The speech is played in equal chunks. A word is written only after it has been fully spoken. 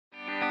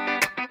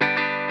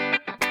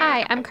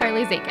Hi, I'm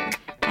Carly Zakin.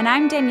 And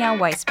I'm Danielle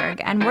Weisberg,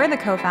 and we're the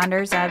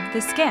co-founders of The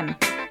Skimm.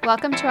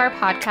 Welcome to our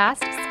podcast,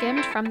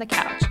 Skimmed from the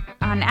Couch.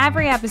 On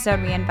every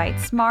episode, we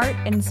invite smart,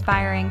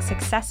 inspiring,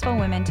 successful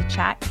women to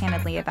chat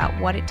candidly about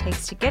what it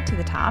takes to get to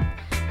the top,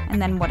 and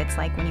then what it's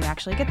like when you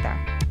actually get there.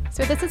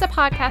 So this is a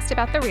podcast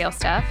about the real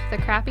stuff, the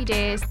crappy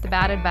days, the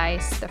bad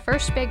advice, the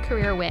first big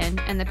career win,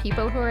 and the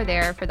people who are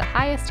there for the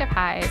highest of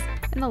highs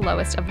and the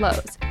lowest of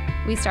lows.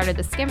 We started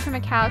The Skimm from a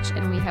Couch,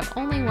 and we have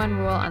only one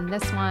rule on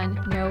this one: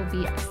 no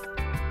BS.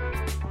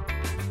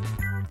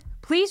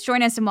 Please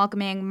join us in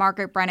welcoming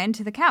Margaret Brennan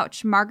to the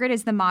couch. Margaret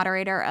is the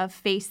moderator of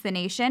Face the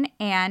Nation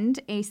and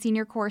a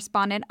senior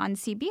correspondent on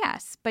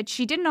CBS, but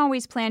she didn't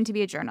always plan to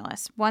be a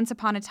journalist. Once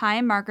upon a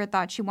time, Margaret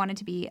thought she wanted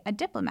to be a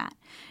diplomat.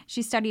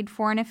 She studied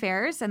foreign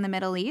affairs and the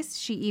Middle East.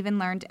 She even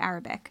learned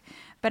Arabic.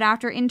 But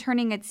after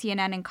interning at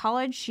CNN in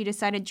college, she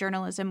decided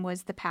journalism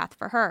was the path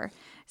for her.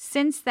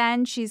 Since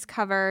then, she's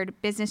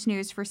covered business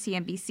news for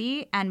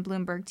CNBC and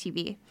Bloomberg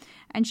TV.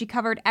 And she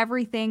covered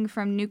everything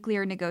from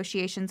nuclear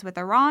negotiations with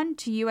Iran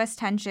to U.S.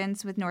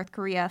 tensions with North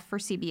Korea for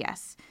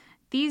CBS.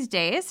 These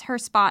days, her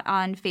spot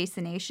on Face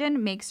the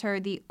Nation makes her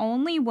the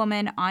only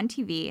woman on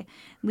TV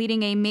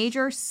leading a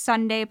major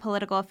Sunday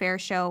political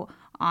affairs show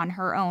on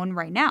her own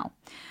right now.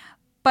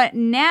 But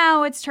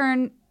now it's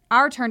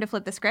our turn to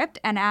flip the script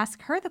and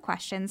ask her the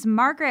questions.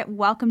 Margaret,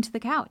 welcome to the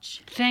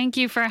couch. Thank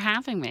you for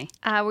having me.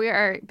 We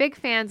are big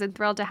fans and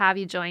thrilled to have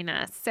you join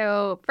us.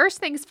 So first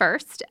things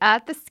first,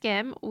 at The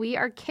Skimm, we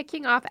are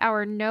kicking off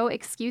our No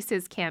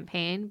Excuses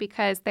campaign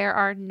because there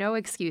are no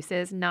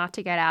excuses not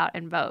to get out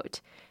and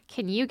vote.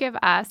 Can you give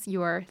us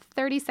your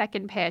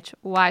 30-second pitch?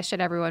 Why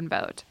should everyone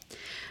vote?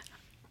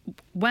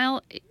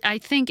 Well, I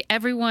think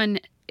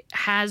everyone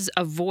has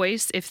a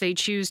voice if they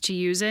choose to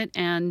use it,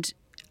 and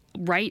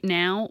right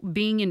now,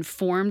 being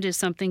informed is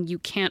something you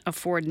can't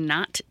afford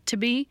not to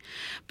be,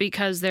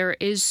 because there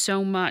is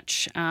so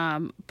much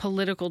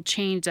political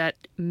change that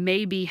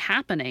may be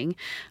happening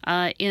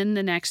in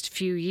the next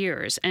few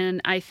years.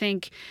 And I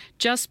think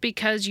just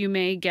because you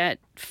may get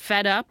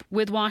fed up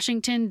with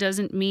Washington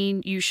doesn't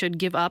mean you should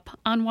give up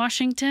on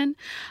Washington,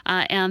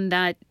 and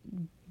that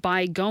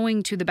by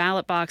going to the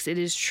ballot box, it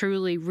is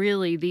truly,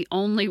 really the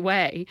only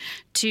way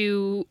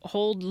to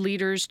hold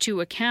leaders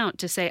to account,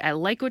 to say, I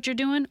like what you're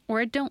doing or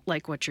I don't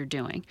like what you're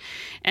doing.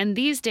 And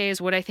these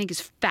days, what I think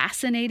is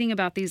fascinating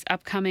about these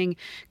upcoming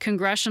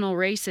congressional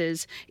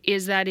races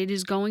is that it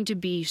is going to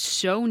be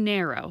so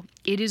narrow.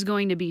 It is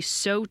going to be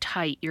so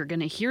tight. You're going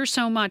to hear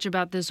so much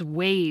about this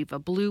wave, a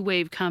blue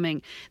wave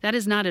coming. That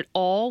is not at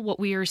all what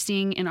we are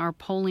seeing in our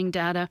polling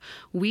data.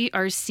 We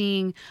are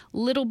seeing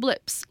little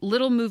blips,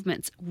 little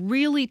movements,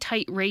 really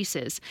tight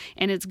races.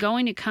 And it's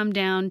going to come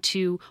down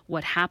to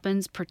what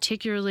happens,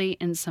 particularly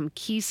in some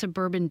key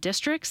suburban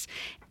districts.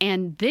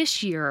 And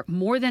this year,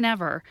 more than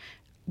ever,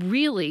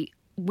 really,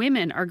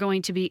 women are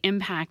going to be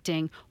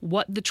impacting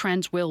what the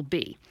trends will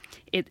be.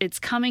 It's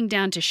coming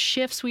down to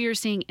shifts we are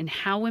seeing in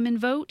how women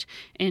vote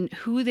and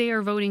who they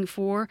are voting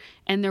for,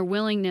 and their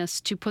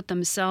willingness to put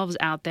themselves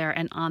out there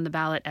and on the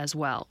ballot as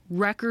well.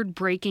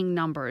 Record-breaking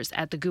numbers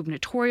at the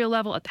gubernatorial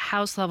level, at the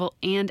House level,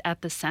 and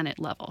at the Senate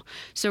level.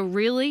 So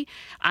really,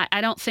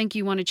 I don't think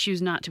you want to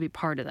choose not to be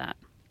part of that.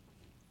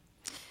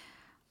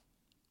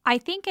 I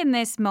think in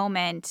this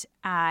moment,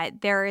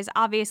 there is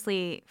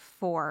obviously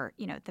for,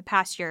 the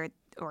past year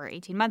or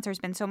 18 months, there's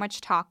been so much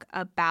talk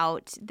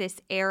about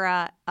this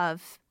era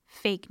of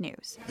fake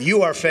news.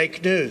 You are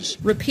fake news.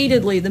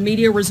 Repeatedly, the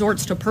media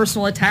resorts to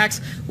personal attacks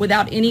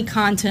without any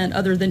content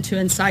other than to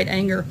incite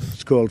anger.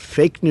 It's called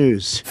fake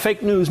news.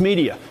 Fake news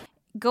media.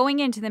 Going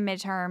into the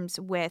midterms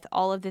with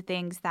all of the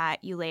things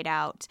that you laid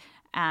out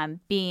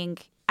being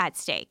at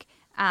stake,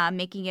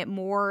 making it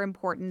more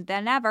important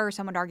than ever,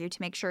 some would argue,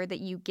 to make sure that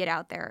you get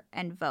out there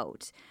and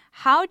vote.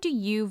 How do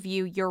you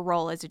view your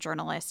role as a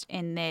journalist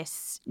in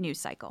this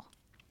news cycle?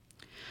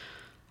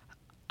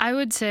 I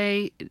would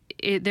say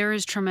there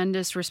is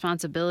tremendous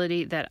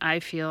responsibility that I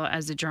feel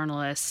as a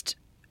journalist,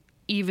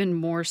 even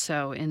more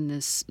so in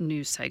this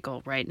news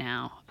cycle right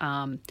now.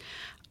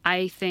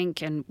 I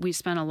think, and we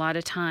spent a lot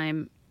of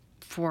time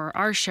for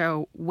our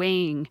show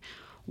weighing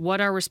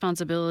what our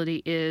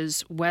responsibility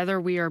is, whether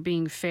we are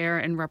being fair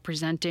and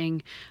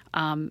representing,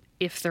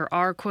 if there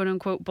are, quote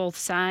unquote, both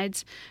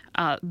sides,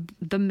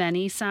 the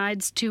many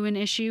sides to an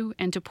issue,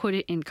 and to put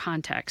it in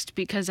context.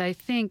 Because I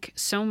think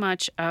so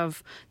much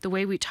of the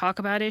way we talk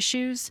about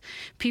issues,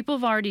 people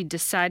have already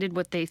decided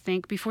what they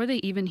think before they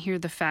even hear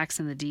the facts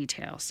and the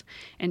details.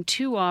 And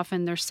too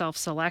often they're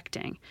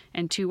self-selecting.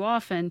 And too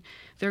often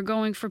they're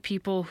going for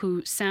people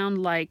who sound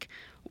like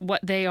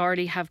what they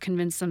already have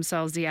convinced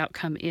themselves the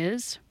outcome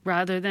is,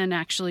 rather than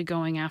actually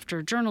going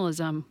after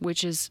journalism,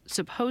 which is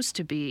supposed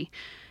to be,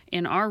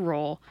 in our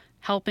role,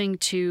 helping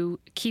to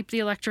keep the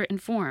electorate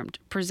informed,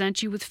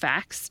 present you with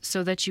facts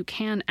so that you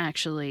can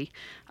actually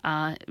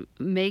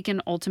make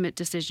an ultimate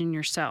decision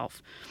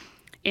yourself.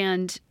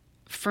 And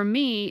for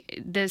me,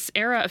 this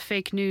era of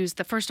fake news,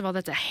 first of all,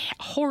 that's a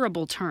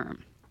horrible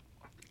term.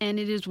 And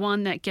it is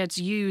one that gets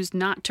used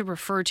not to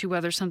refer to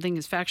whether something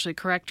is factually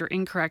correct or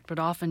incorrect, but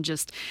often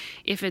just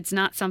if it's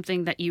not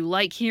something that you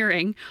like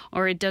hearing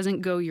or it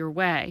doesn't go your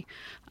way.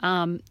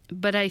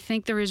 But I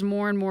think there is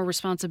more and more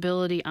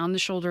responsibility on the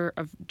shoulder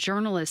of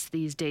journalists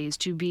these days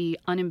to be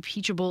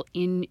unimpeachable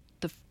in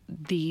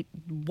the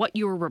what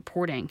you're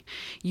reporting.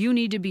 You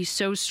need to be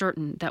so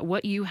certain that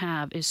what you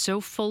have is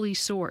so fully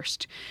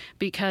sourced,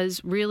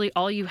 because really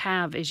all you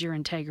have is your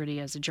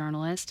integrity as a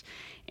journalist,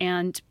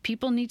 and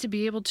people need to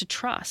be able to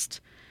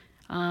trust.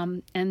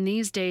 And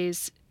these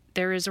days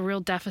there is a real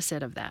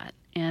deficit of that,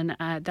 and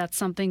that's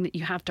something that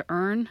you have to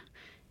earn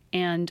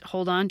and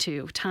hold on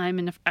to time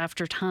and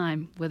after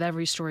time with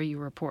every story you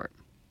report.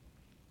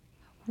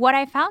 What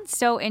I found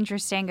so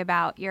interesting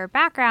about your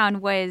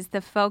background was the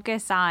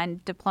focus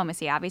on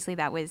diplomacy. Obviously,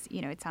 that was,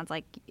 it sounds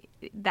like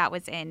that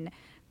was in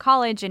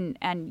college and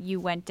you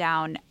went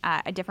down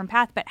a different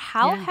path. But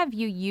how have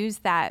you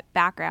used that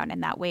background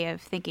and that way of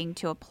thinking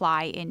to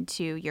apply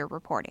into your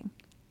reporting?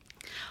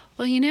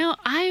 Well,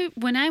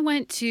 when I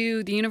went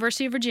to the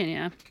University of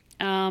Virginia,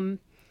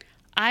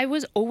 I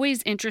was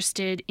always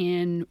interested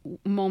in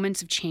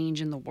moments of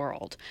change in the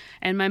world.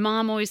 And my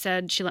mom always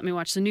said she let me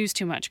watch the news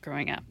too much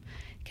growing up,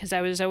 because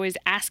I was always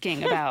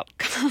asking about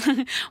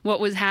what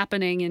was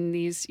happening in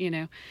these,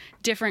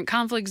 different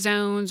conflict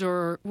zones,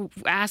 or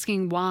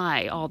asking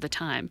why all the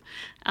time.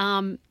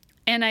 And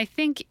I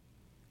think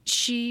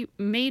she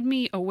made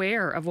me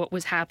aware of what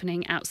was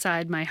happening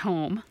outside my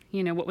home,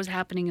 what was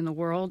happening in the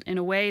world, in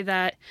a way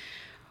that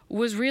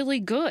was really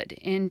good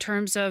in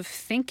terms of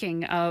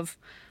thinking of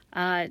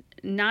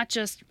not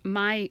just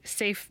my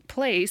safe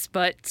place,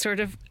 but sort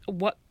of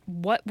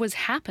what was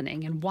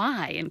happening and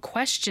why, and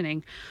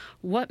questioning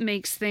what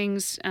makes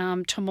things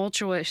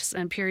tumultuous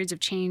and periods of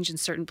change in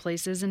certain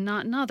places and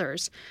not in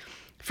others.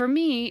 For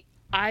me,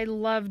 I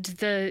loved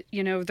the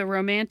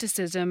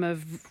romanticism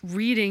of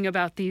reading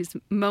about these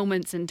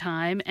moments in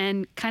time,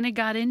 and kind of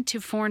got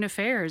into foreign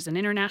affairs and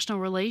international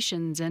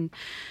relations. And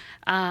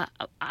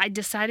I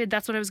decided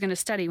that's what I was going to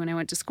study when I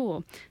went to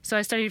school. So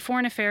I studied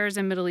foreign affairs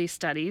and Middle East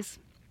studies.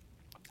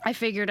 I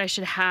figured I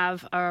should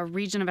have a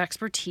region of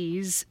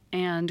expertise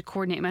and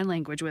coordinate my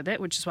language with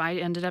it, which is why I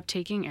ended up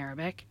taking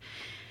Arabic.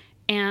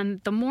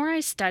 And the more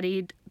I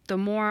studied, the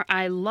more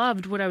I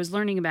loved what I was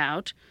learning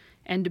about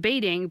and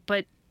debating.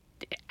 But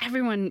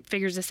everyone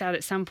figures this out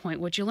at some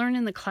point. What you learn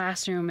in the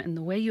classroom and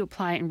the way you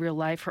apply it in real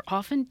life are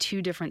often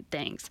two different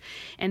things.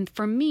 And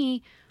for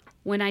me,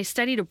 when I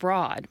studied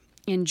abroad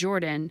in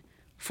Jordan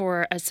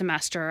for a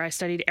semester, I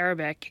studied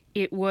Arabic,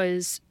 it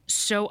was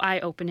so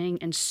eye-opening,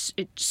 and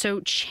it so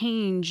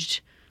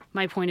changed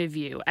my point of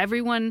view.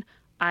 Everyone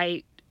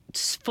I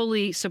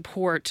fully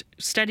support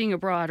studying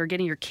abroad, or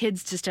getting your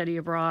kids to study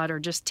abroad, or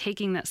just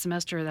taking that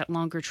semester or that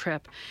longer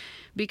trip,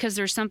 because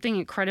there's something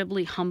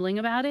incredibly humbling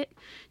about it,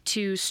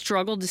 to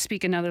struggle to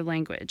speak another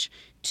language,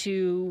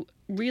 to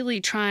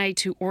really try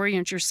to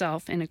orient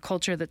yourself in a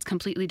culture that's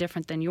completely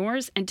different than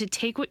yours, and to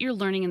take what you're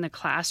learning in the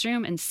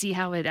classroom and see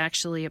how it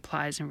actually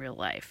applies in real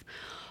life.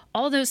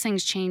 All those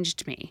things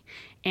changed me.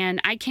 And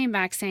I came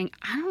back saying,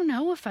 I don't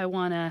know if I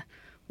want to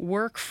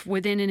work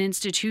within an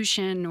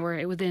institution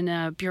or within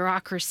a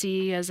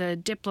bureaucracy as a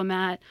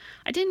diplomat.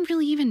 I didn't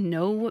really even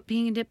know what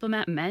being a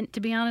diplomat meant, to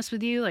be honest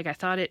with you. I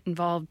thought it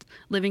involved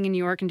living in New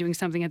York and doing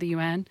something at the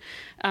UN.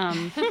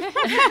 And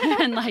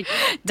that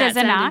Does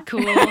it sounded not?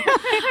 cool.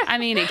 I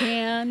mean, it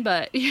can,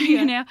 but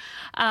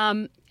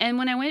and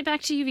when I went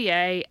back to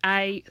UVA,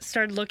 I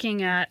started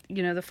looking at,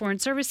 the Foreign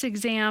Service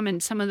exam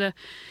and some of the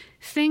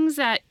things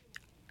that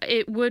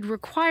it would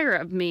require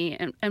of me.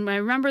 And I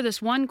remember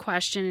this one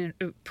question,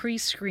 it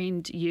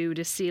pre-screened you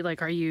to see,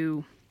 are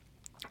you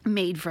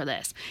made for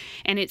this?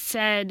 And it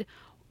said,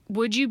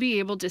 would you be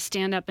able to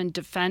stand up and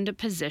defend a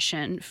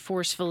position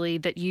forcefully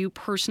that you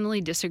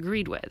personally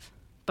disagreed with?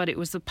 But it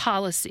was the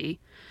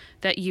policy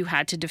that you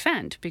had to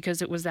defend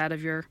because it was that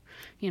of your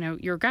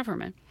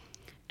government.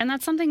 And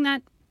that's something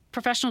that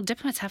professional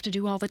diplomats have to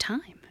do all the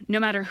time,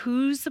 no matter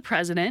who's the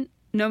president,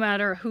 no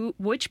matter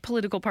which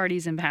political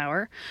party's in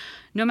power,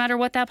 no matter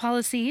what that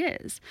policy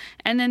is.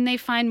 And then they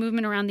find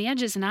movement around the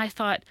edges. And I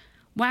thought,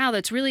 wow,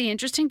 that's really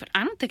interesting, but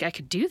I don't think I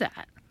could do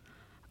that.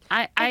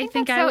 I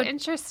think that's I so would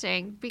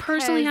interesting because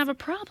personally have a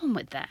problem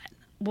with that.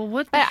 Well,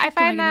 what the But heck I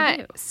find am I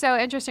gonna that so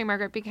interesting,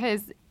 Margaret,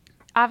 because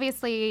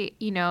obviously,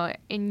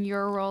 in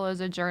your role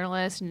as a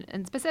journalist,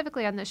 and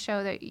specifically on the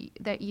show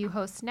that you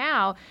host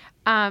now,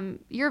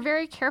 you're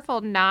very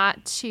careful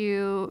not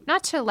to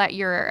let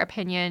your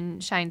opinion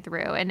shine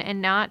through,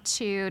 and not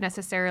to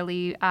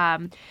necessarily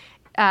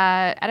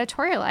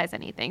editorialize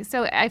anything.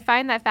 So I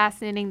find that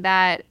fascinating,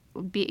 that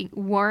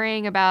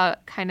worrying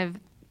about kind of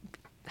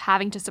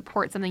having to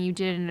support something you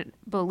didn't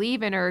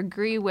believe in or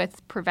agree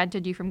with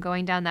prevented you from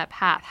going down that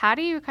path. How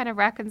do you kind of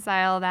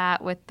reconcile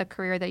that with the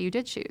career that you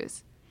did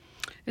choose?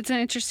 It's an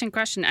interesting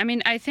question. I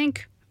mean, I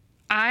think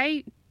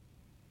I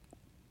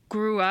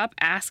grew up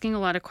asking a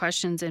lot of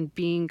questions and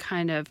being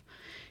kind of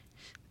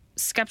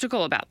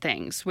skeptical about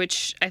things,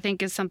 which I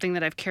think is something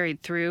that I've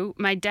carried through.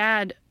 My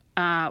dad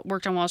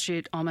worked on Wall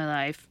Street all my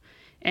life,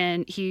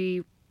 and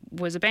he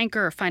was a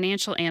banker, a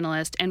financial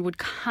analyst, and would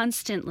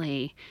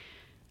constantly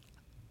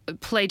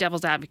play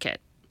devil's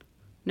advocate,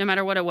 no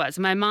matter what it was.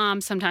 My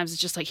mom sometimes is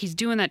just like, he's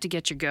doing that to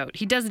get your goat.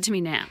 He does it to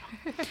me now.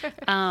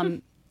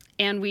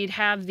 And we'd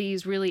have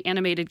these really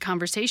animated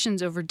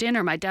conversations over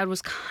dinner. My dad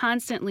was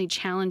constantly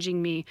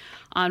challenging me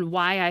on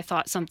why I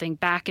thought something,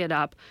 back it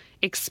up,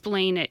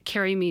 explain it,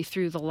 carry me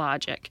through the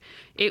logic.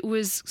 It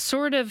was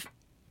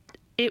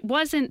it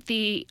wasn't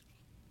the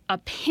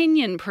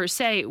opinion per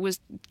se, it was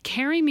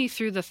carry me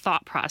through the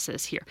thought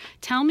process here.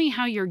 Tell me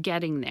how you're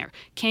getting there.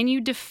 Can you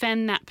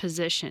defend that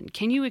position?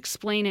 Can you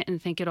explain it and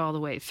think it all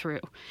the way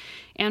through?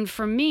 And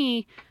for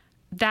me,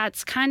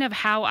 that's kind of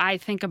how I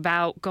think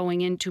about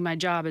going into my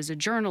job as a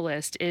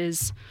journalist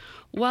is,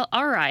 well,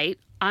 all right,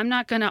 I'm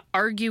not going to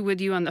argue with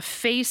you on the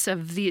face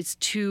of these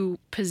two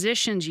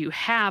positions you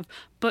have,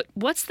 but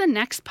what's the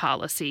next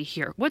policy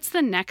here? What's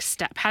the next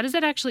step? How does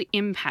that actually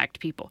impact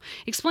people?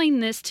 Explain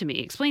this to me.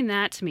 Explain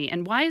that to me.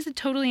 And why is it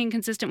totally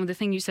inconsistent with the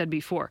thing you said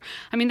before?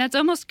 I mean, that's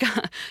almost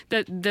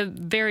the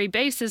very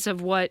basis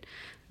of what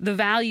the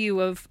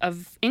value of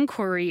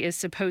inquiry is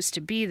supposed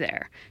to be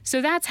there. So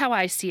that's how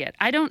I see it.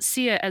 I don't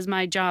see it as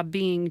my job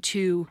being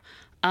to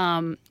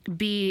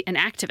be an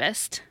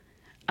activist.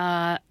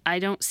 I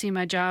don't see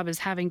my job as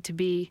having to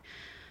be,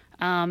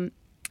 in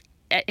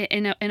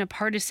a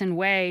partisan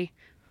way,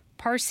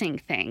 parsing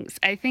things.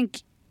 I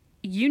think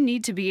you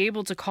need to be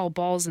able to call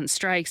balls and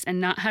strikes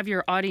and not have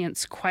your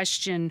audience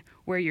question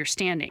where you're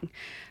standing.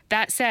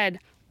 That said,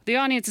 the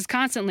audience is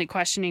constantly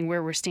questioning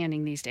where we're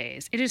standing these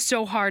days. It is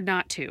so hard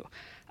not to,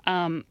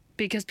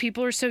 because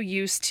people are so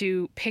used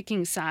to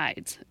picking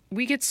sides.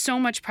 We get so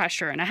much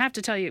pressure, and I have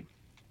to tell you,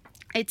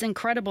 it's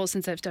incredible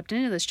since I've stepped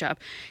into this job.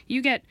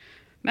 You get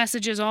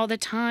messages all the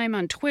time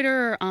on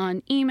Twitter,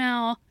 on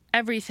email,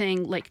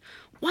 everything like,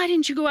 why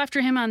didn't you go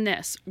after him on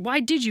this? Why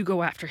did you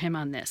go after him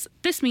on this?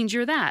 This means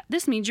you're that.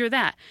 This means you're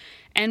that.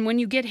 And when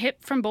you get hit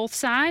from both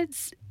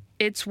sides,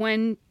 it's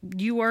when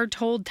you are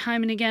told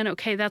time and again,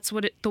 okay, that's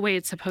the way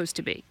it's supposed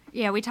to be.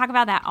 Yeah, we talk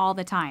about that all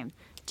the time.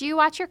 Do you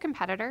watch your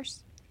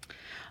competitors?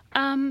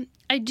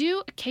 I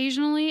do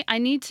occasionally.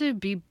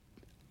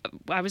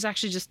 I was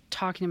actually just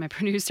talking to my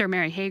producer,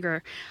 Mary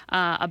Hager,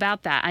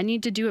 about that. I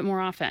need to do it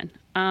more often.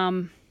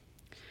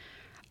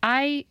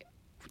 I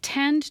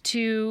tend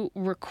to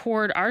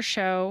record our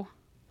show,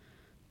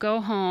 go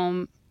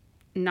home,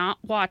 not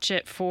watch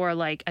it for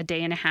like a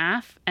day and a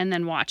half, and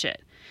then watch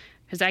it.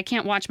 Because I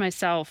can't watch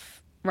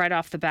myself right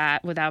off the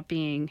bat without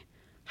being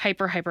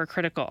hyper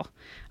critical.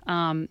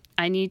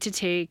 I need to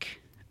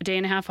take a day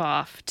and a half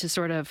off to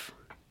sort of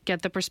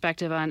get the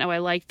perspective on, I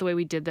liked the way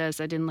we did this,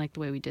 I didn't like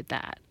the way we did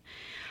that.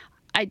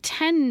 I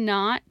tend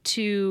not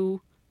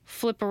to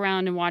flip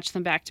around and watch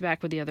them back to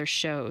back with the other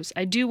shows.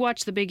 I do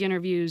watch the big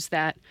interviews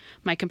that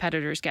my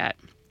competitors get.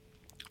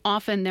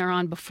 Often they're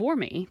on before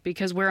me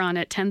because we're on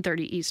at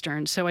 10:30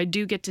 Eastern. So I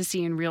do get to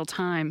see in real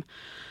time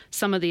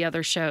some of the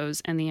other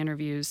shows and the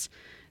interviews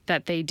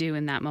that they do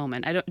in that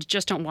moment. I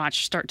don't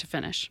watch start to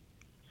finish.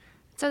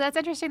 So that's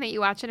interesting that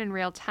you watch it in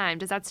real time.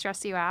 Does that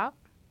stress you out?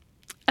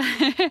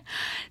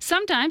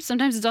 Sometimes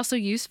it's also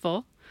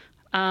useful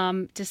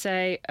to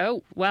say,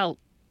 oh, well,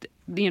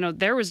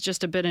 there was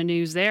just a bit of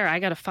news there. I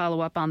got to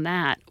follow up on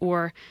that.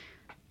 Or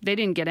they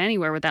didn't get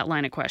anywhere with that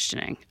line of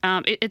questioning.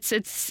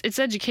 It's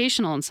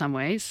educational in some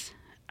ways.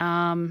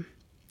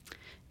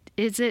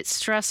 Is it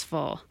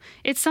stressful?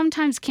 It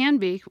sometimes can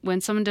be.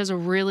 When someone does a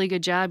really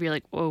good job, you're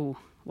like, whoa,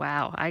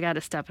 wow, I got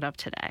to step it up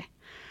today.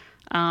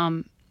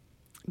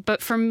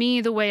 But for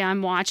me, the way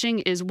I'm watching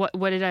is what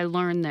did I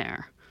learn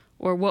there?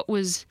 Or what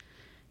was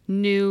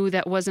new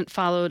that wasn't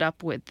followed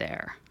up with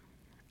there?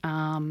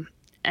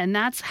 And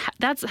that's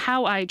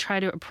how I try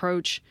to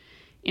approach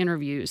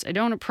interviews. I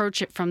don't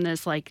approach it from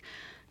this like,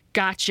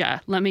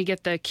 gotcha, let me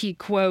get the key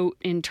quote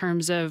in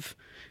terms of,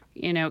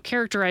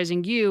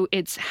 characterizing you.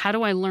 It's how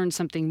do I learn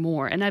something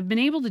more? And I've been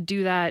able to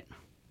do that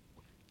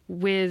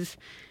with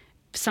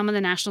some of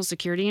the national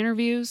security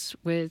interviews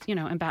with,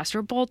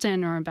 Ambassador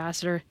Bolton or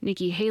Ambassador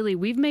Nikki Haley.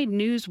 We've made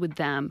news with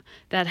them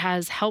that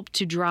has helped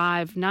to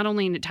drive not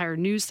only an entire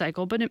news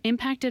cycle, but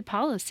impacted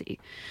policy.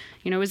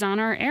 It was on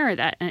our air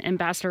that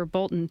Ambassador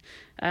Bolton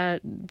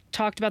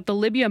talked about the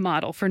Libya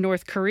model for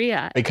North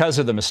Korea. Because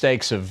of the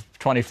mistakes of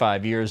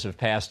 25 years of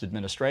past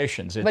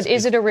administrations. But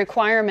is it a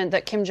requirement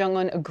that Kim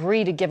Jong-un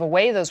agree to give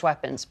away those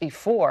weapons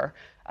before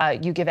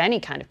you give any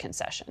kind of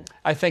concession?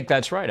 I think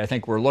that's right. I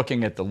think we're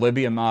looking at the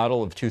Libya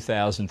model of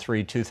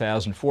 2003,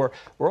 2004.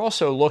 We're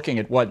also looking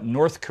at what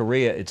North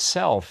Korea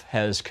itself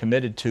has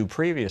committed to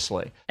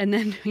previously. And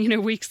then,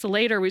 weeks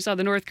later, we saw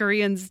the North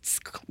Koreans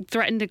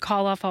threaten to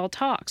call off all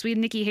talks. We had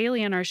Nikki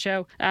Haley on our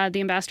show, the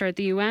ambassador at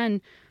the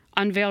UN,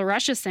 unveil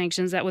Russia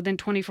sanctions that within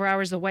 24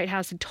 hours, the White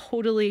House had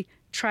totally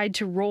tried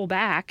to roll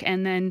back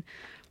and then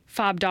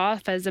fobbed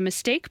off as a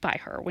mistake by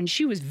her when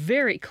she was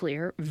very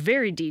clear,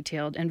 very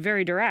detailed, and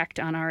very direct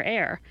on our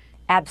air.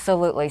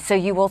 Absolutely. So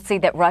you will see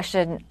that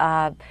Russian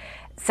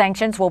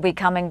sanctions will be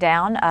coming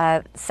down.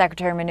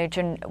 Secretary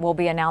Mnuchin will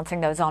be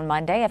announcing those on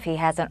Monday if he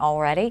hasn't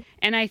already.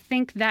 And I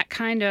think that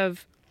kind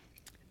of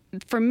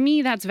for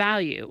me, that's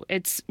value.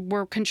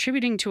 We're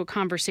contributing to a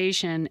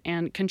conversation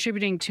and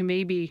contributing to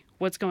maybe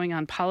what's going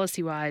on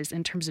policy-wise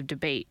in terms of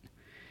debate.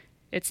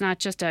 It's not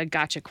just a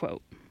gotcha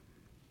quote.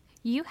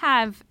 You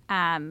have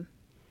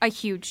a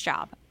huge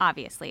job,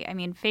 obviously. I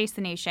mean, Face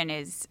the Nation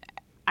is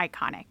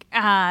iconic.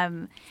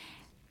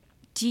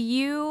 Do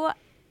you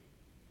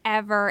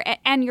ever,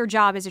 and your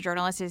job as a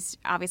journalist is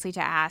obviously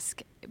to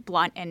ask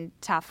blunt and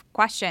tough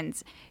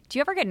questions. Do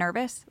you ever get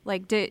nervous?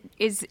 Like,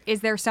 is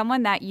there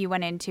someone that you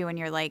went into and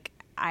you're like,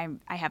 I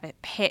have a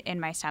pit in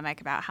my stomach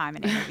about how I'm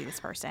going to interview this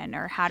person,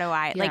 or how do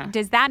I, Yeah. like,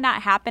 does that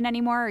not happen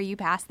anymore? Are you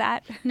past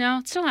that? No,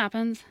 it still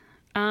happens.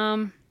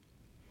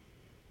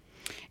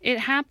 It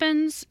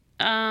happens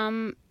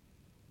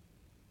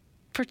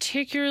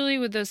particularly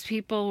with those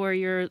people where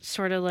you're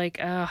sort of like,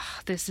 oh,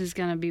 this is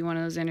going to be one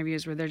of those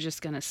interviews where they're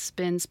just going to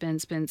spin.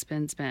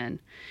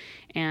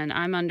 And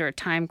I'm under a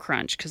time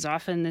crunch because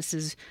often this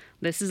is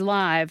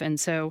live. And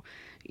so,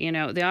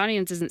 the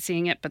audience isn't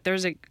seeing it, but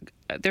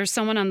there's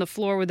someone on the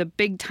floor with a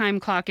big time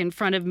clock in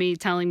front of me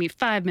telling me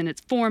 5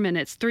 minutes, 4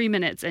 minutes, 3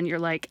 minutes. And you're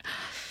like,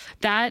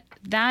 that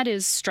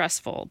is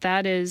stressful.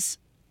 That is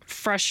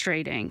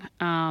frustrating.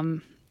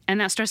 And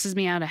that stresses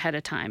me out ahead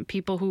of time.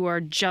 People who are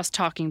just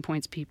talking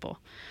points people.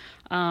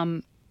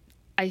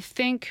 I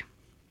think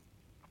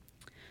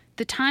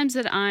the times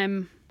that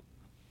I'm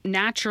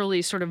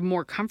naturally sort of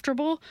more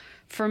comfortable,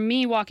 for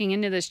me walking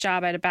into this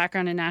job, I had a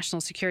background in national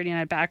security and I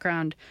had a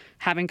background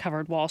having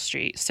covered Wall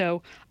Street.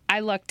 So I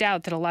lucked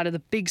out that a lot of the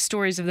big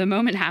stories of the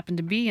moment happened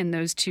to be in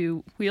those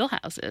two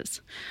wheelhouses.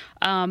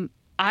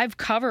 I've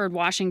covered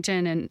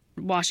Washington and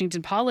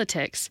Washington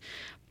politics,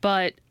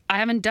 but I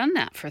haven't done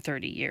that for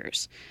 30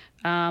 years.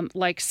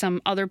 Like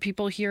some other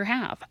people here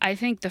have. I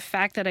think the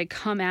fact that I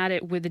come at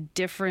it with a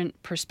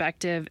different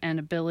perspective and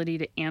ability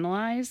to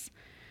analyze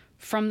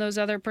from those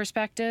other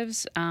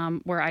perspectives,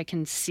 where I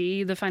can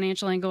see the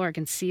financial angle or I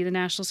can see the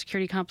national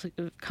security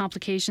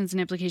complications and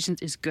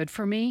implications, is good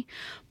for me.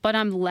 But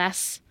I'm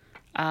less,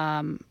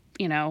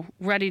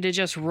 ready to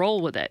just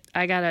roll with it.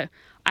 I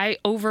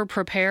over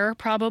prepare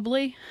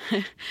probably,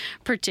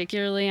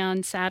 particularly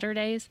on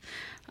Saturdays.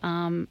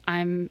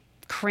 I'm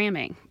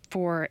cramming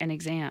for an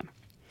exam.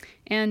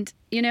 And,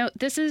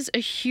 this is a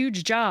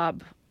huge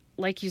job,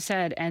 like you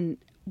said, and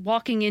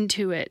walking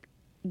into it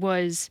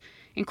was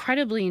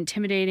incredibly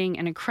intimidating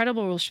and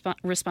incredible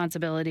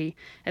responsibility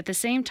at the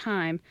same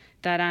time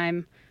that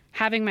I'm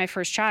having my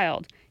first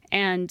child.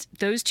 And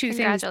those two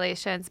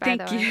Congratulations, things.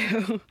 by the way.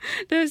 Thank you.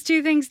 Those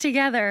two things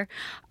together,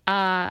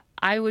 I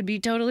would be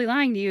totally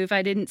lying to you if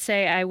I didn't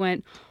say I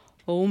went,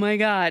 oh my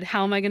God,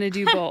 how am I going to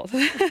do both?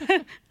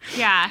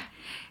 Yeah.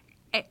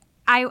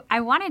 I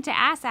wanted to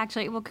ask,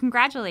 actually, well,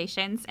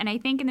 congratulations. And I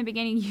think in the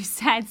beginning you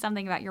said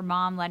something about your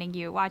mom letting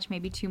you watch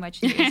maybe too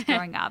much news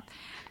growing up.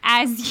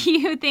 As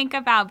you think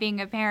about being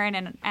a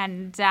parent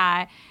and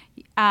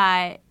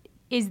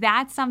is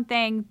that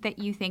something that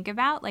you think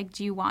about? Like,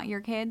 do you want your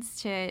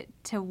kids to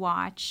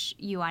watch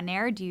you on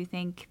air? Do you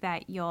think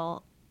that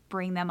you'll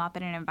bring them up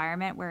in an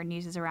environment where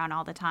news is around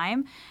all the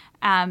time?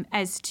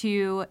 As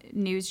two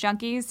news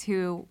junkies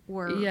who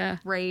were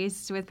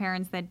raised with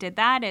parents that did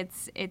that,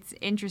 it's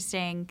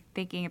interesting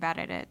thinking about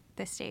it at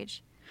this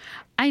stage.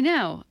 I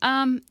know.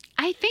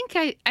 I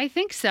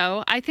think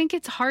so. I think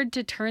it's hard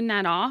to turn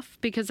that off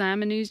because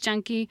I'm a news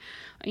junkie.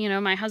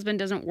 My husband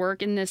doesn't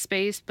work in this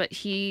space, but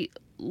he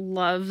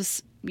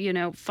loves,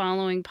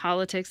 following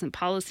politics and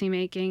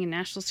policymaking and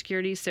national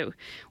security. So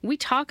we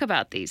talk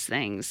about these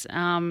things.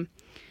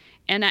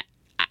 And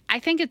I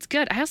think it's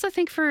good. I also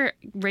think for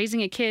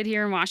raising a kid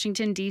here in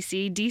Washington,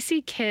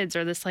 D.C. kids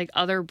are this like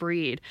other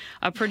breed.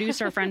 A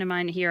producer friend of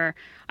mine here,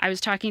 I was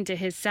talking to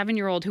his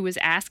 7-year-old who was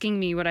asking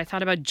me what I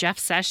thought about Jeff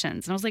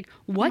Sessions. And I was like,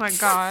 what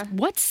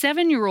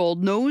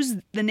 7-year-old knows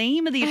the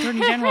name of the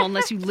Attorney General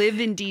unless you live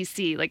in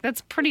D.C.? Like,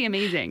 that's pretty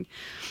amazing.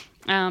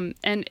 I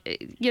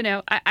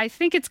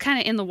think it's kind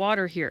of in the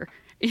water here.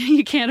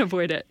 You can't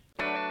avoid it.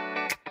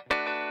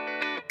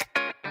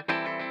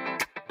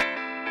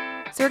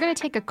 So we're going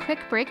to take a quick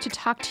break to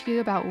talk to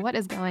you about what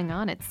is going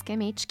on at Skim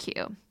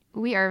HQ.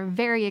 We are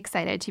very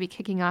excited to be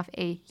kicking off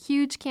a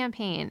huge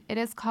campaign. It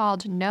is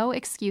called No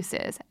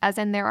Excuses, as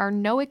in there are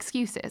no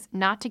excuses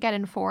not to get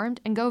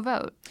informed and go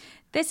vote.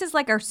 This is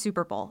like our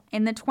Super Bowl.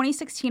 In the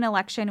 2016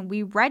 election,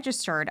 we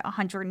registered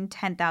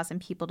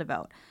 110,000 people to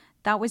vote.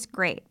 That was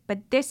great.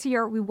 But this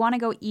year, we want to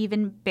go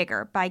even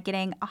bigger by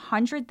getting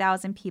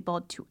 100,000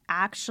 people to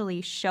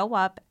actually show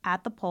up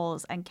at the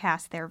polls and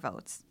cast their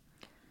votes.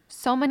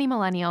 So many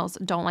millennials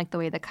don't like the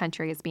way the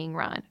country is being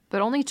run,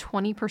 but only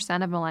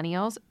 20% of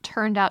millennials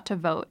turned out to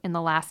vote in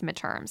the last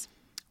midterms.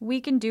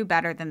 We can do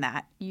better than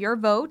that. Your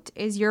vote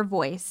is your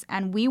voice,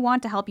 and we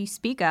want to help you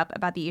speak up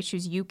about the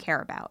issues you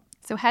care about.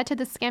 So head to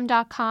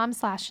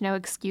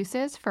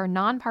theskim.com/noexcuses for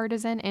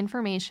nonpartisan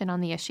information on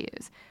the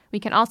issues. We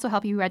can also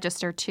help you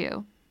register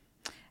too.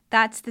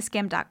 That's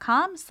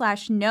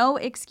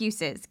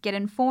theskim.com/noexcuses. Get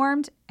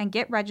informed and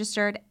get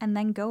registered and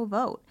then go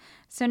vote.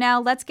 So now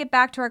let's get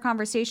back to our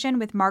conversation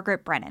with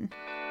Margaret Brennan.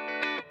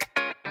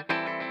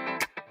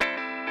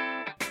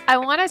 I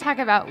want to talk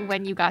about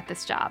when you got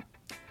this job.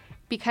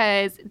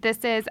 because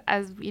this is,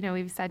 as you know,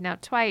 we've said now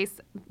twice,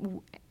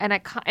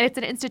 it's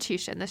an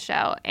institution, the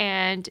show,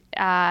 and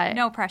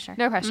no pressure.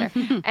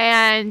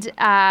 And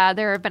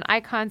there have been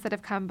icons that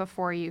have come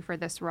before you for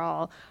this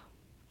role.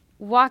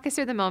 Walk us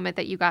through the moment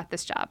that you got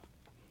this job.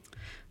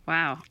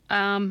 Wow.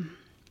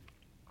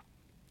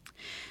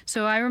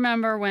 So I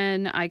remember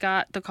when I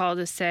got the call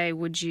to say,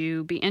 would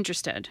you be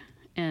interested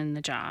in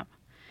the job?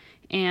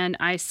 And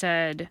I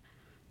said,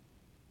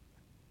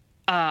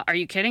 are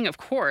you kidding? Of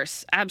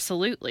course,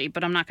 absolutely,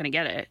 but I'm not going to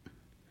get it.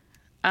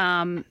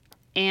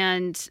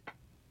 And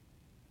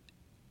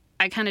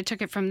I kind of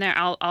took it from there.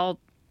 I'll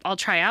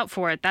try out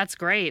for it. That's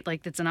great.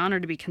 Like, it's an honor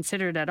to be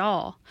considered at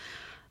all.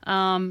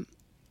 And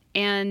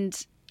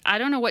I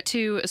don't know what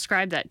to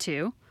ascribe that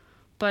to,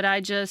 but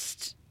I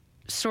just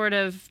sort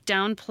of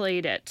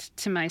downplayed it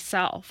to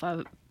myself.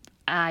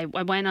 I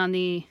went on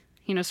the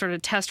sort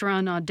of test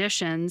run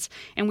auditions,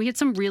 and we had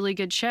some really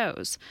good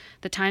shows.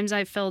 The times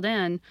I filled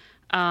in,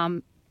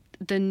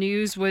 the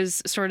news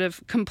was sort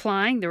of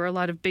complying. There were a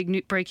lot of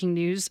big breaking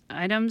news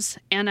items,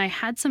 and I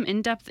had some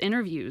in-depth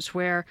interviews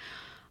where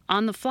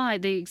on the fly,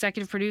 the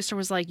executive producer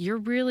was like, you're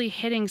really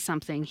hitting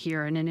something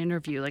here in an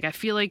interview. Like, I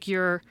feel like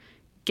you're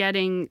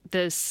getting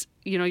this,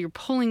 you're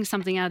pulling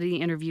something out of the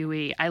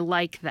interviewee. I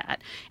like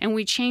that. And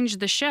we changed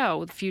the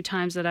show the few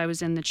times that I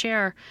was in the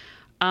chair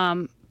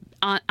on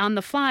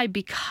the fly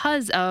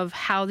because of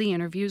how the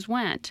interviews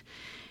went.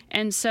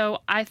 And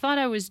so I thought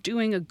I was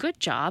doing a good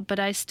job, but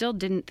I still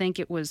didn't think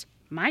it was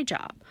my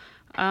job.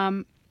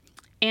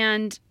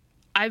 And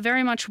I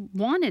very much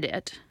wanted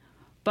it,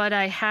 but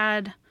I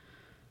had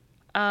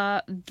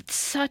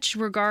such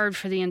regard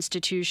for the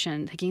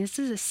institution, thinking this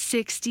is a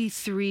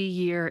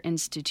 63-year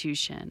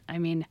institution. I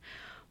mean,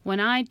 when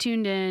I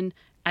tuned in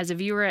as a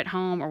viewer at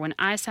home or when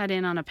I sat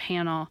in on a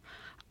panel,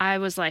 I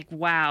was like,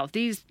 wow,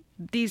 these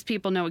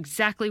people know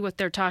exactly what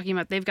they're talking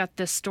about. They've got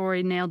this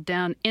story nailed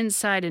down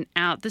inside and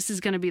out. This is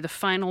going to be the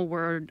final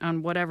word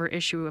on whatever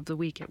issue of the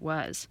week it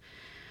was.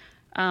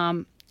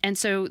 And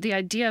so the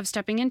idea of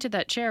stepping into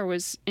that chair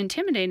was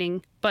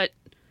intimidating, but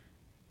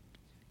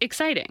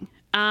exciting.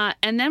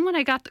 And then when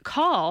I got the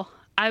call,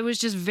 I was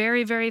just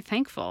very, very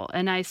thankful.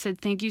 And I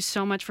said, thank you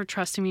so much for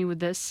trusting me with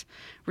this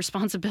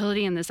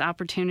responsibility and this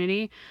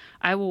opportunity.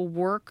 I will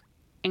work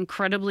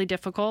incredibly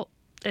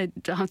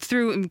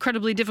through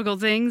incredibly difficult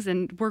things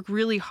and work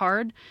really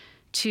hard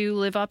to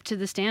live up to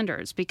the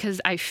standards, because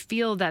I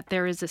feel that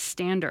there is a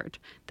standard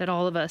that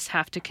all of us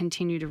have to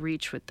continue to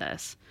reach with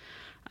this.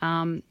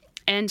 And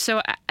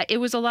so it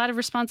was a lot of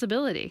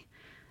responsibility.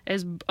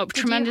 Is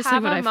tremendously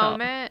what I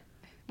felt.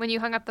 When you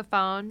hung up the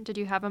phone, did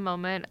you have a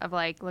moment of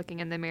like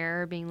looking in the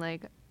mirror being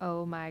like,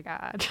 oh my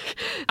God?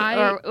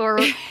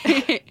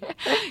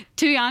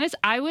 To be honest,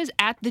 I was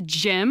at the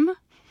gym.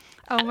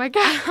 Oh my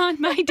God.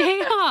 On my day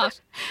off.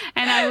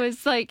 And I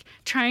was like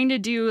trying to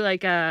do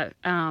like a,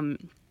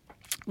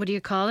 what do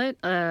you call it?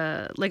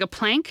 Like a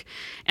plank.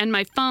 And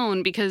my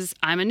phone, because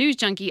I'm a news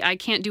junkie, I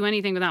can't do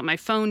anything without my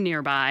phone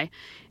nearby.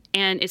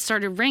 And it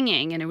started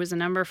ringing, and it was a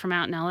number from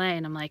out in LA.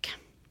 And I'm like,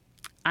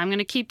 I'm going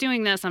to keep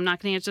doing this. I'm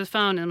not going to answer the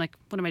phone. And I'm like,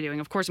 what am I doing?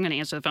 Of course I'm going to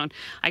answer the phone.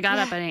 I got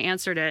up and I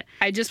answered it.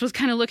 I just was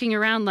kind of looking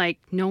around like,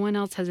 no one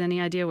else has any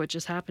idea what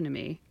just happened to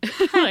me.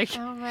 Like,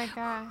 oh my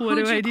God. What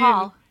do I do?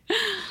 Call?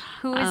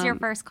 Who was your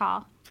first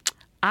call?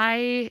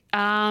 My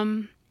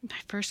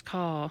first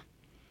call,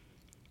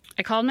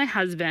 I called my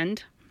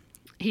husband.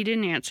 He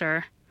didn't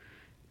answer.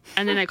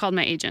 And then I called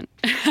my agent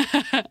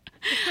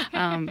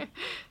and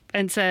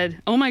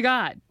said, oh my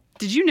God,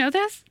 did you know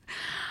this?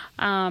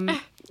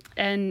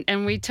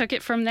 And we took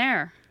it from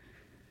there.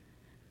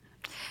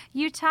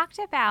 You talked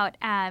about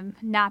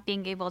not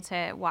being able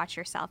to watch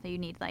yourself. You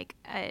need like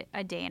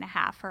a day and a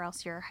half or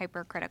else you're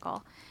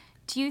hypercritical.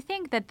 Do you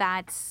think that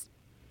that's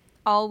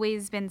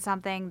always been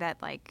something that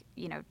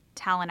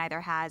talent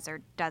either has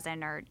or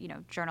doesn't, or,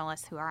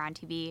 journalists who are on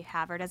TV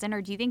have or doesn't?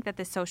 Or do you think that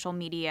the social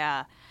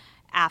media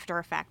after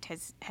effect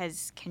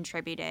has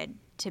contributed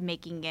to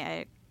making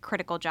a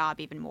critical job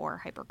even more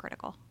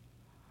hypercritical?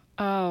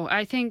 Oh,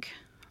 I think,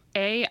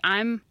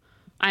 I'm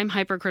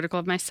hypercritical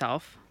of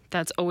myself.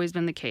 That's always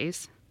been the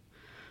case.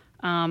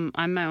 I'm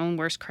my own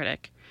worst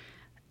critic.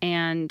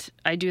 And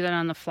I do that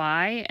on the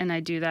fly, and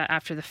I do that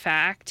after the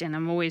fact, and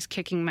I'm always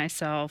kicking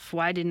myself.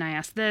 Why didn't I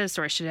ask this,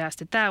 or I should have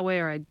asked it that way,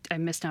 or I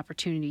missed an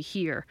opportunity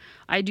here.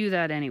 I do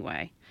that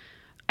anyway.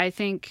 I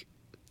think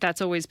that's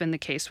always been the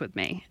case with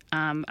me.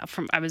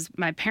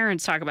 My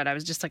parents talk about it, I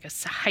was just like a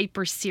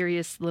hyper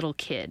serious little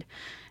kid.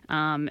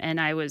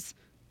 And I was,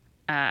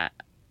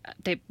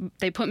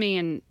 they put me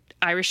in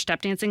Irish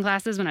step dancing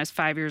classes when I was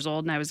 5 years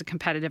old, and I was a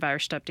competitive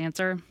Irish step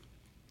dancer,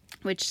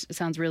 which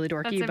sounds really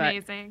dorky. That's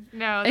amazing.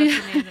 No,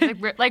 that's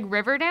amazing. like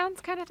river dance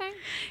kind of thing?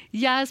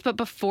 Yes, but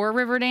before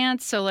river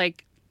dance, so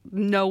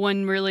no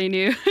one really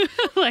knew.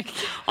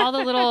 All the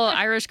little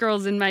Irish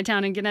girls in my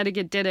town in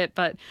Connecticut did it,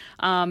 but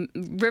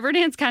river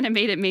dance kind of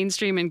made it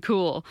mainstream and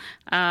cool.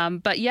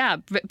 But yeah,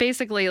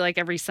 basically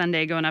every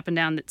Sunday going up and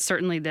down,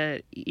 certainly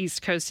the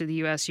east coast of the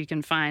U.S., you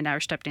can find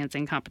Irish step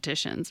dancing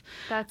competitions.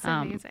 That's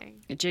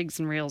amazing. Jigs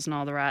and reels and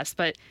all the rest.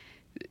 But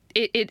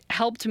it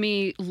helped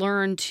me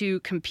learn to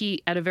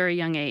compete at a very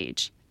young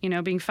age. You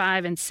know, being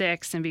 5 and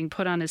 6 and being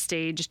put on a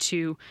stage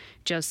to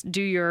just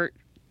do your,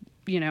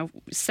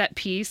 set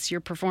piece,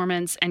 your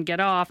performance, and get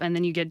off, and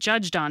then you get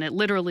judged on it.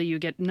 Literally, you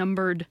get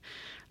numbered,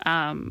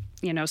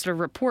 sort of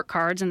report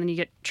cards, and then you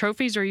get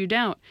trophies or you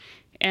don't.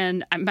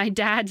 And my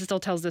dad still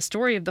tells the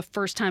story of the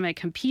first time I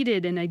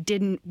competed and I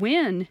didn't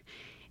win,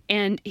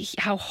 and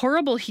how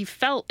horrible he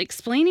felt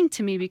explaining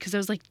to me, because I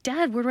was like,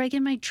 Dad, where do I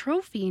get my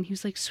trophy? And he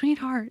was like,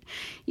 sweetheart,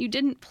 you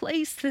didn't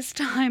place this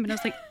time. And I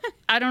was like,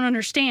 I don't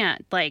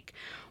understand. Like,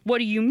 what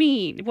do you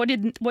mean? What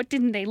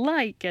didn't they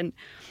like? And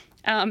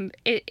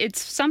it's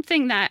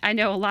something that I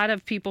know a lot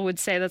of people would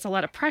say that's a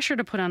lot of pressure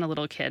to put on a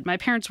little kid. My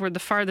parents were the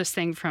farthest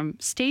thing from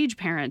stage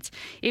parents.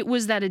 It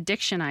was that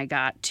addiction I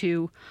got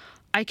to,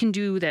 I can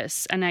do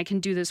this, and I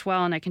can do this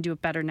well, and I can do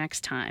it better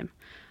next time.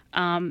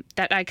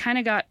 That I kind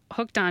of got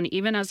hooked on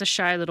even as a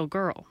shy little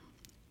girl.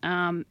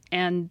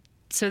 And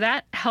so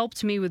that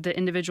helped me with the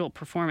individual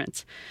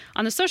performance.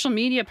 On the social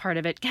media part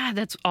of it, God,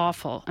 that's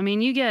awful. I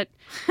mean, you get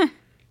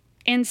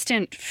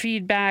instant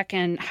feedback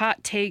and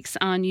hot takes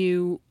on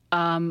you,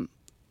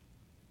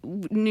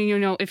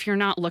 if you're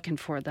not looking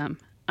for them.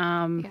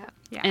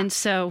 And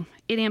so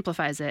it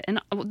amplifies it. And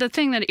the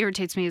thing that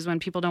irritates me is when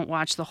people don't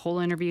watch the whole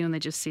interview and they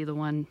just see the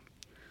one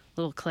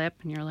little clip,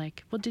 and you're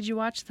like, well, did you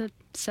watch the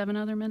 7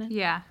 other minutes?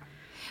 Yeah.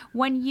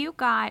 When you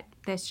got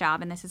this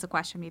job, and this is a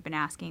question we've been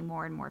asking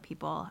more and more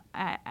people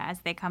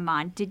as they come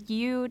on, did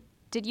you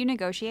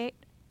negotiate?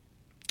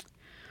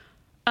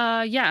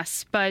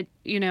 Yes, but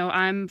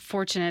I'm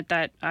fortunate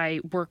that I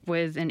work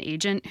with an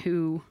agent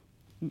who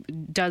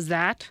does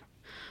that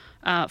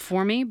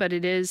for me, but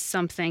it is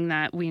something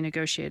that we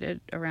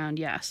negotiated around.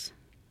 Yes.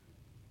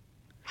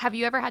 Have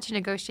you ever had to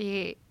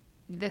negotiate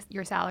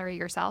your salary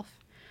yourself?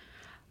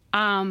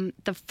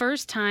 The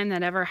first time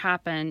that ever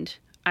happened,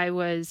 I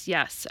was,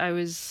 I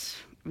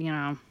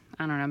don't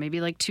know, maybe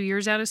like 2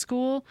 years out of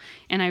school.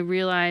 And I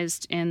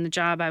realized in the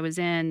job I was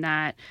in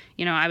that,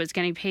 I was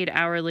getting paid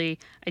hourly.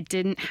 I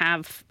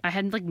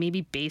had like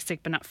maybe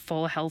basic, but not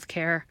full health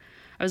care.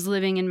 I was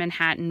living in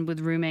Manhattan with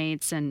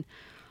roommates, and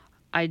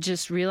I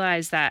just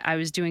realized that I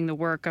was doing the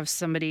work of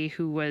somebody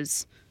who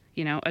was,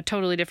 a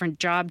totally different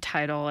job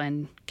title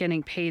and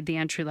getting paid the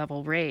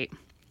entry-level rate.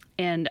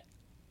 And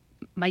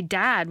my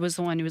dad was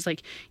the one who was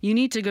like, you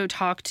need to go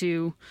talk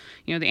to,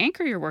 the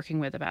anchor you're working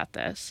with about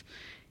this.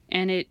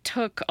 And it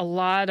took a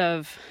lot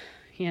of,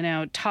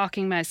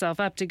 talking myself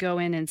up to go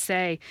in and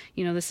say,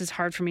 this is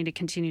hard for me to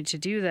continue to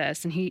do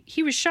this. And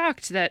he was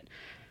shocked that,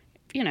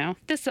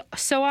 this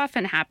so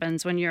often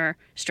happens when you're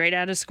straight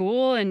out of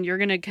school and you're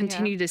going to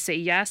continue to say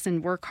yes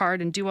and work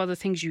hard and do all the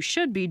things you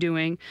should be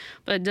doing,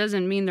 but it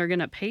doesn't mean they're going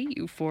to pay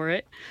you for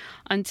it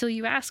until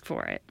you ask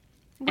for it.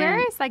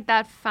 Where is like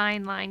that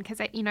fine line? Because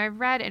I've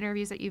read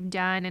interviews that you've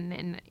done,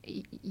 and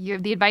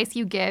the advice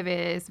you give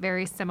is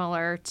very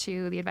similar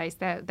to the advice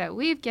that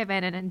we've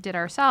given and did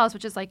ourselves,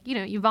 which is like,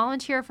 you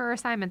volunteer for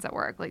assignments at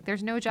work. Like,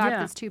 there's no job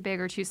that's too big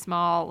or too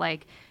small.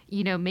 Like,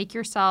 make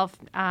yourself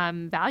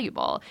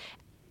valuable.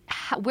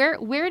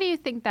 Where do you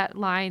think that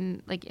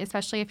line, like,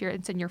 especially if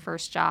it's in your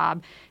first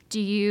job,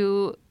 do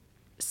you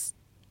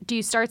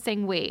start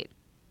saying, wait,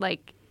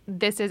 like,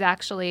 this is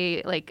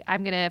actually, like,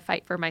 I'm going to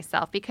fight for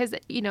myself? Because,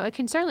 it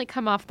can certainly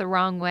come off the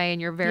wrong way in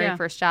your very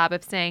first job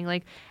of saying,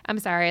 like, I'm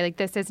sorry, like,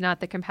 this is not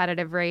the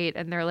competitive rate.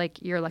 And they're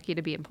like, you're lucky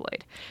to be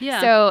employed.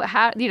 Yeah. So,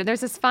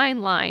 there's this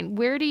fine line.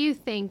 Where do you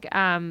think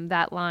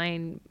that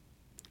line,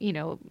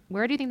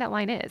 where do you think that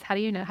line is? How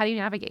do you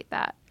navigate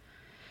that?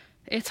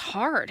 It's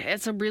hard.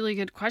 It's a really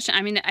good question.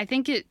 I mean, I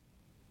think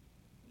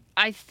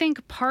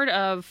part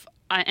of,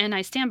 and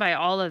I stand by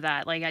all of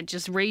that, like, I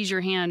just raise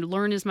your hand,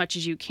 learn as much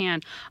as you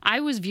can. I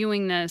was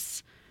viewing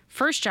this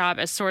first job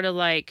as sort of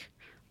like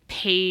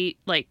paid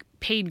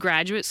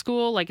graduate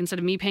school. Like, instead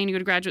of me paying to go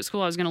to graduate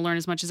school, I was going to learn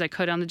as much as I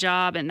could on the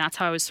job. And that's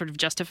how I was sort of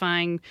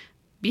justifying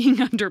being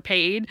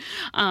underpaid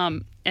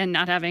and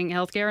not having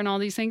healthcare and all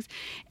these things.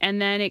 And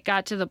then it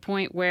got to the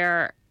point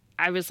where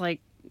I was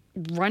like,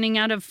 running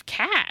out of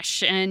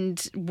cash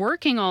and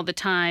working all the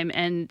time,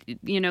 and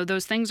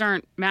those things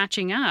aren't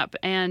matching up.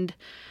 And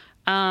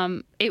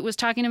it was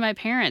talking to my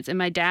parents and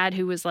my dad,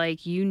 who was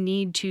like, you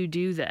need to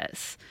do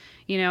this,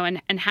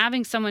 and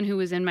having someone who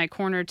was in my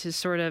corner to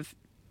sort of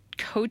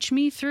coach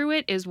me through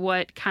it is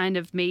what kind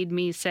of made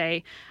me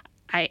say,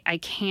 I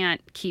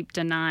can't keep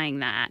denying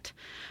that.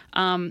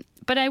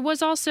 But I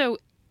was also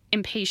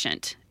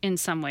impatient in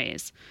some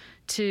ways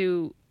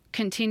to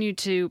continue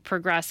to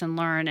progress and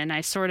learn. And I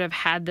sort of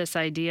had this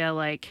idea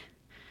like,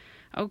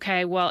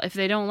 okay, well, if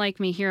they don't like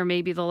me here,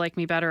 maybe they'll like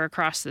me better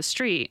across the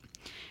street.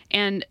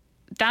 And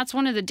that's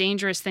one of the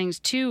dangerous things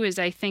too, is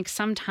I think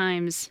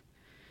sometimes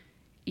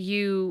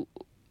and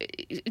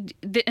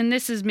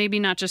this is maybe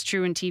not just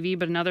true in TV,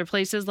 but in other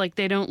places, like,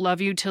 they don't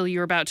love you till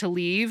you're about to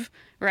leave,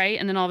 right?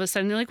 And then all of a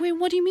sudden they're like, wait,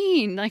 what do you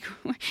mean? Like,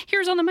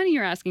 here's all the money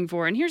you're asking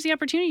for, and here's the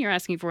opportunity you're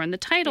asking for, and the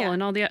title,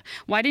 and all the,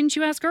 why didn't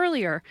you ask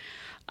earlier?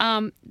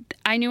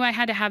 I knew I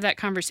had to have that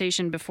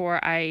conversation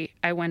before I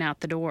went out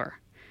the door.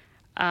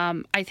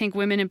 I think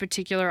women in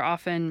particular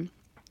often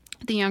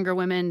the younger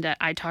women that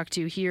I talk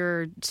to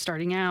here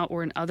starting out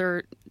or in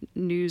other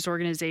news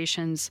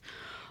organizations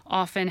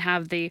often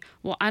have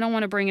well, I don't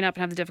want to bring it up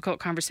and have the difficult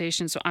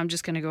conversation, so I'm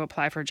just going to go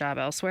apply for a job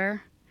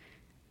elsewhere.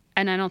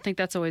 And I don't think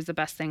that's always the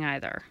best thing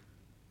either.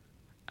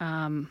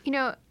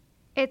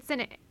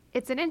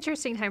 It's an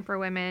interesting time for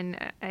women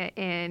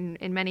in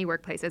many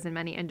workplaces, in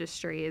many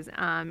industries.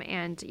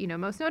 And,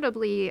 most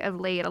notably of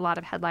late, a lot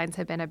of headlines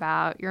have been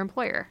about your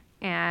employer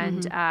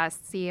and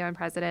CEO and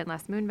President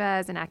Les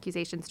Moonves and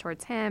accusations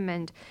towards him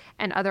and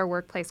other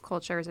workplace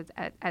cultures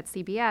at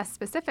CBS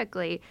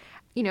specifically.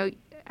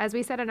 As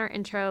we said in our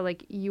intro,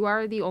 like, you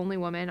are the only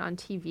woman on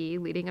TV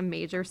leading a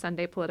major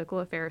Sunday political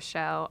affairs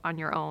show on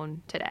your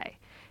own today.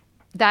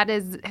 That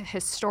is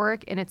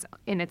historic in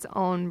its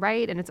own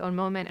right, in its own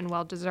moment, and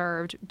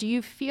well-deserved. Do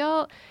you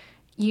feel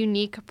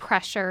unique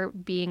pressure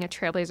being a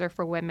trailblazer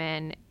for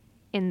women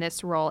in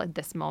this role at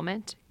this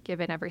moment,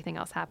 given everything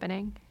else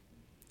happening?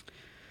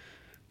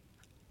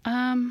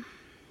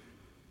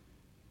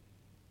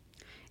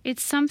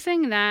 It's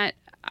something that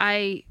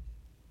I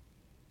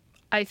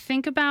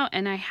think about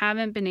and I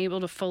haven't been able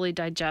to fully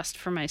digest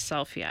for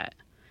myself yet,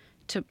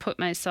 to put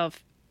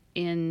myself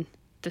in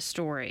the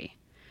story.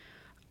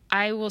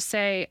 I will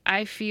say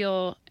I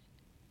feel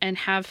and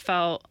have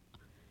felt,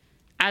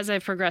 as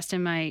I've progressed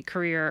in my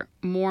career,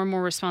 more and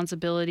more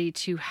responsibility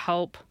to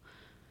help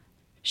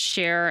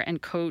share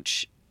and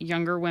coach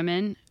younger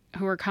women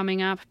who are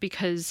coming up,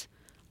 because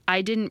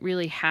I didn't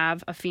really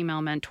have a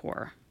female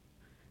mentor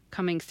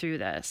coming through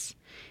this.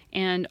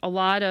 And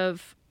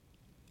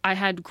I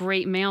had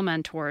great male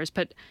mentors,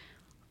 but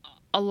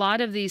a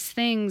lot of these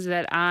things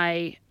that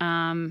I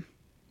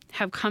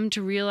have come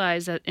to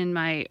realize that in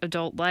my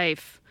adult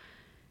life,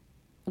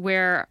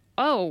 where,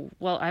 oh,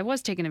 well, I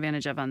was taken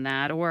advantage of on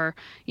that, or,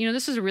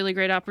 this is a really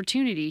great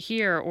opportunity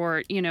here,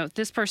 or,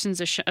 this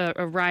person's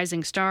a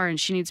rising star and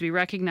she needs to be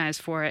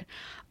recognized for it.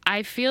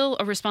 I feel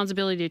a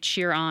responsibility to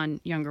cheer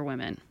on younger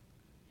women.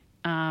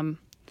 And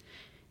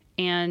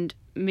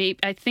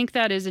I think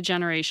that is a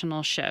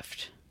generational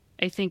shift.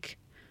 I think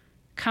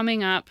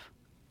coming up,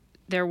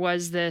 there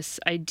was this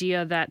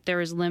idea that there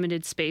is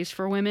limited space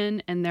for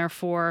women, and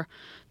therefore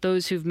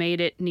those who've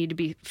made it need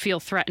to feel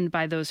threatened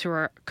by those who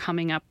are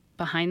coming up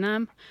behind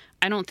them.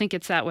 I don't think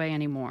it's that way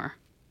anymore.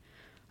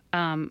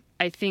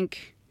 I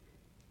think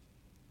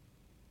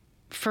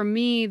for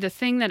me, the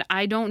thing that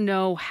I don't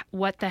know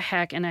what the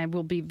heck, and I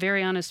will be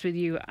very honest with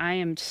you, I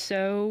am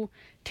so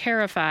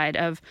terrified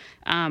of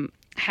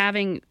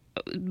having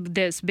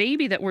this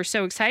baby that we're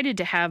so excited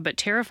to have, but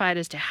terrified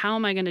as to how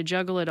am I going to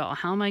juggle it all?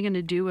 How am I going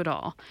to do it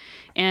all?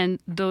 And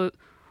the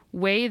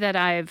way that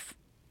I've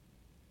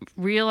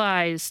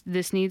realized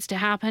this needs to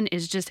happen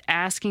is just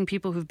asking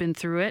people who've been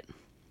through it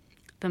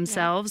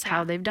themselves,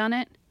 how they've done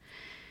it.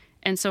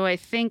 And so I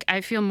think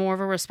I feel more of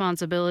a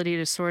responsibility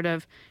to sort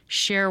of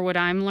share what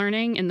I'm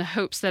learning in the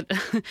hopes that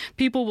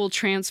people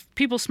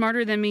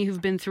smarter than me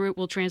who've been through it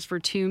will transfer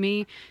to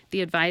me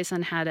the advice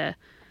on how to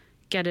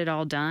get it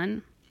all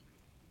done.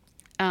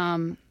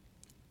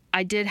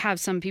 I did have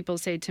some people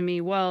say to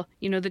me, well,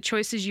 the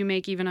choices you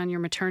make even on your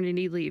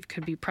maternity leave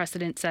could be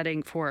precedent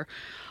setting for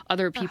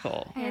other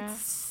people.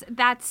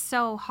 That's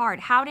so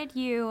hard. How'd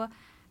you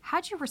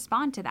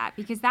respond to that?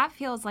 Because that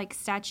feels like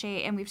such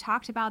and we've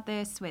talked about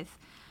this with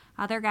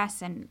other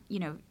guests, and,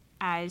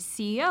 as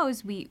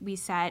CEOs, we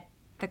set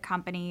the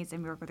companies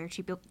and we work with our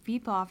chief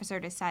people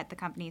officer to set the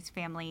company's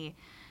family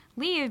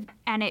leave.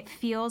 And it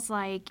feels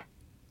like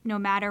no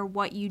matter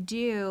what you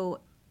do,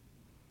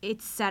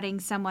 it's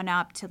setting someone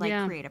up to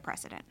create a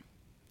precedent.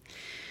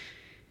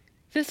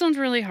 This one's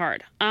really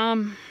hard.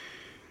 I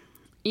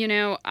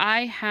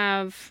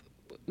have,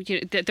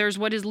 there's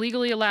what is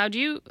legally allowed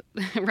you,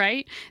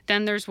 right?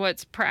 Then there's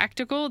what's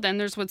practical. Then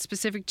there's what's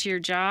specific to your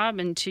job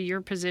and to your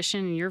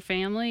position and your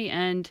family.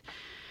 And,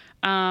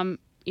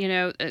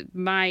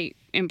 my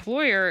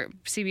employer,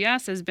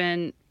 CBS, has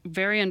been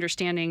very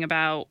understanding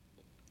about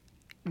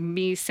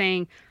me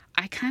saying,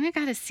 I kind of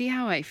got to see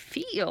how I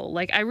feel.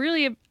 Like, I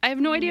have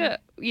no idea,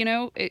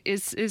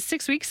 is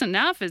 6 weeks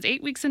enough? Is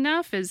 8 weeks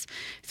enough? Is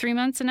 3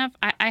 months enough?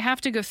 I have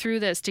to go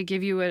through this to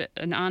give you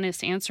an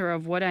honest answer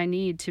of what I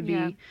need to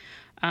be,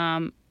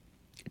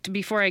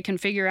 before I can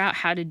figure out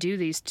how to do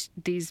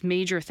these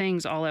major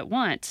things all at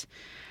once.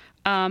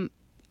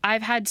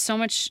 I've had so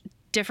much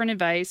different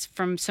advice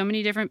from so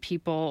many different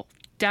people,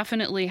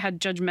 definitely had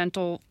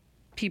judgmental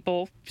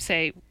people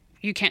say,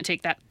 you can't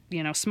take that,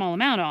 small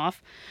amount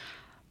off.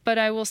 But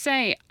I will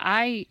say,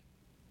 I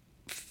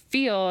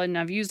feel, and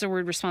I've used the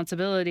word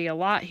responsibility a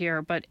lot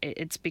here, but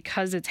it's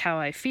because it's how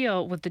I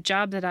feel, with the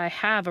job that I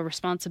have, a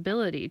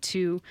responsibility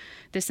to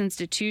this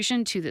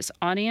institution, to this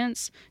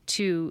audience,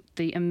 to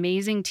the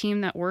amazing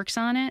team that works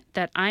on it,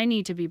 that I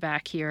need to be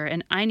back here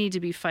and I need to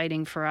be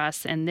fighting for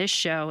us and this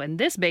show and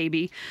this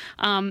baby,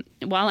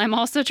 while I'm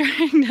also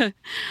trying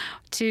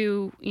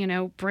to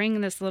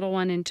bring this little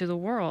one into the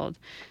world.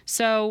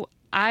 So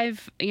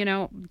I've,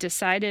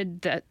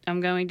 decided that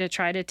I'm going to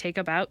try to take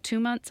about 2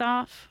 months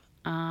off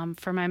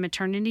for my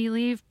maternity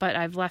leave, but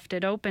I've left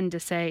it open to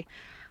say,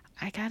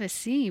 I got to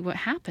see what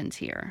happens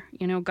here.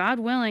 God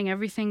willing,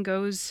 everything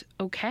goes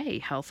okay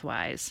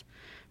health-wise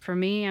for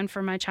me and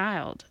for my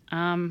child.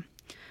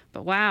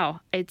 But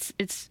wow,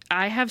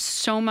 I have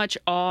so much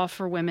awe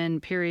for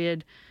women,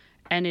 period.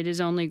 And it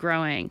is only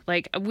growing.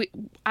 Like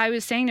I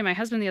was saying to my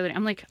husband the other day,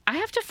 I'm like, I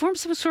have to form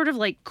some sort of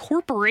like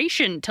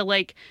corporation to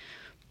like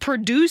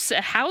produce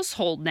a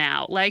household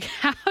now. Like,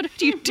 how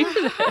did you do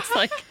this?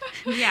 Like,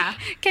 yeah.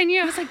 Can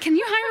you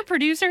hire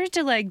producers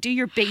to like do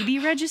your baby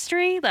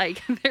registry?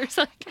 Like, there's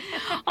like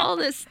all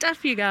this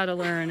stuff you got to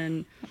learn,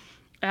 and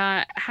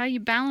how you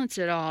balance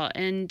it all.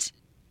 And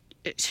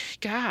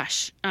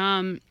gosh,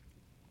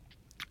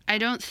 I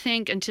don't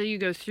think until you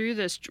go through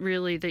this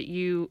really that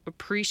you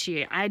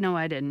appreciate. I know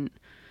I didn't.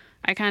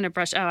 I kind of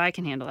brushed, I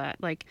can handle that.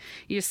 Like,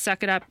 you just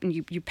suck it up and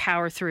you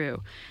power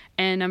through.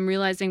 And I'm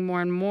realizing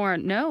more and more,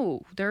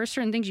 no, there are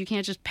certain things you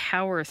can't just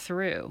power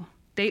through.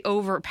 They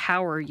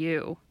overpower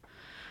you.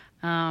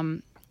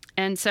 And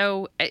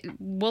so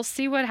we'll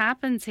see what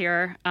happens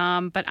here.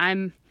 But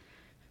I'm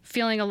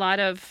feeling a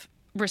lot of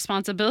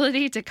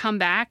responsibility to come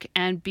back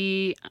and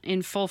be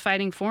in full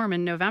fighting form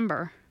in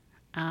November.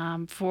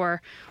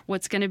 For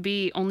what's going to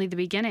be only the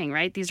beginning,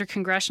 right? These are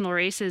congressional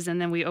races,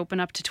 and then we open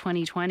up to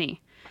 2020.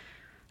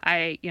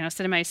 I,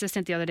 said to my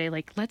assistant the other day,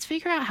 like, let's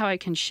figure out how I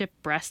can ship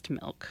breast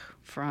milk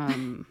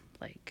from,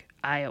 like,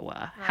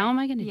 Iowa. Right. How am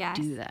I going to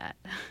do that?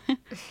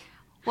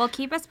 Well,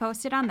 keep us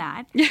posted on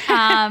that.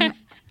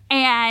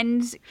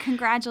 And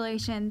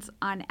congratulations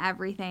on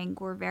everything.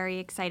 We're very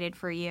excited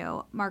for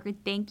you. Margaret,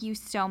 thank you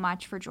so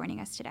much for joining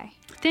us today.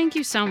 Thank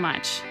you so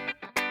much.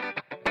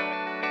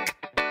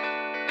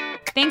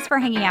 Thanks for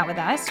hanging out with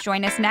us.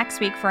 Join us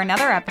next week for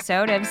another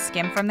episode of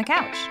Skim from the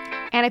Couch.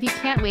 And if you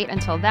can't wait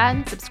until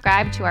then,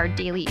 subscribe to our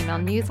daily email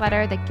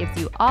newsletter that gives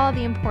you all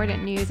the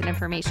important news and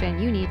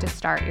information you need to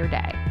start your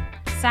day.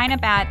 Sign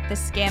up at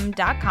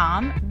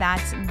theskim.com.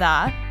 That's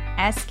the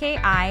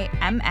SKIMM.com.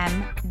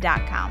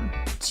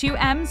 2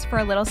 M's for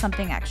a little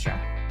something extra.